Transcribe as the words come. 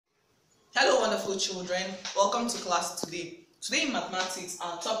Hello wonderful children, welcome to class today. Today in mathematics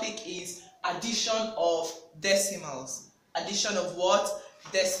our topic is addition of decimals. Addition of what?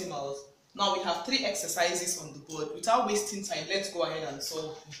 Decimals. Now we have three exercises on the board. Without wasting time, let's go ahead and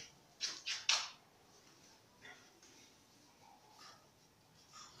solve them.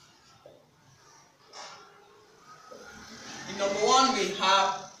 In number one we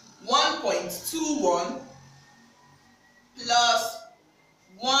have 1.21 plus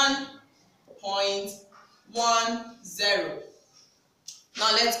 1.10.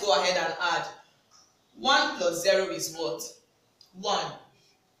 Now let's go ahead and add. 1 plus 0 is what? 1.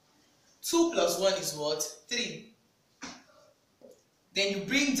 2 plus 1 is what? 3. Then you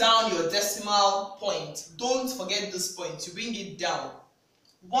bring down your decimal point. Don't forget this point. You bring it down.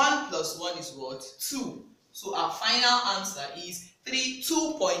 1 plus 1 is what? 2. So our final answer is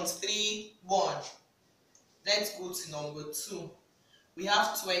 2.31. Let's go to number 2. We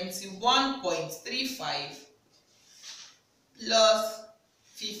have 21.35 plus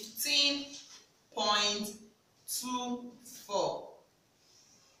 15.24.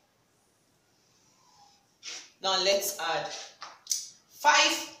 Now let's add.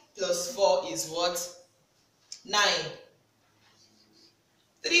 5 plus 4 is what? 9.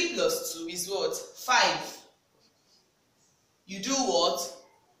 3 plus 2 is what? 5. You do what?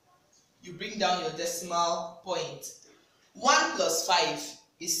 You bring down your decimal point. 1 plus 5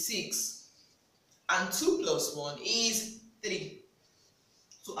 is 6. And 2 plus 1 is 3.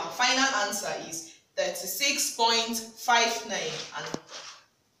 So our final answer is 36.59. And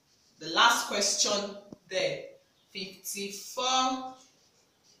the last question there,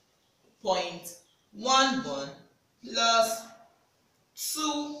 54.11 plus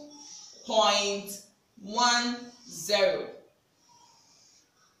 2.10.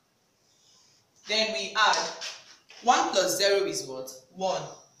 Then we add. 1 plus 0 is what? 1.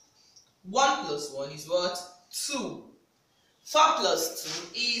 1 plus 1 is what? 2. 4 plus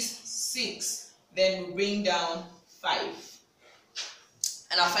 2 is 6. Then we bring down 5.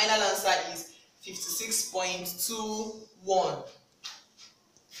 And our final answer is 56.21.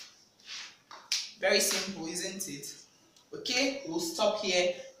 Very simple, isn't it? Okay, we'll stop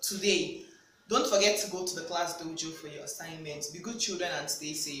here today. Don't forget to go to the class dojo for your assignments. Be good children and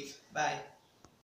stay safe. Bye.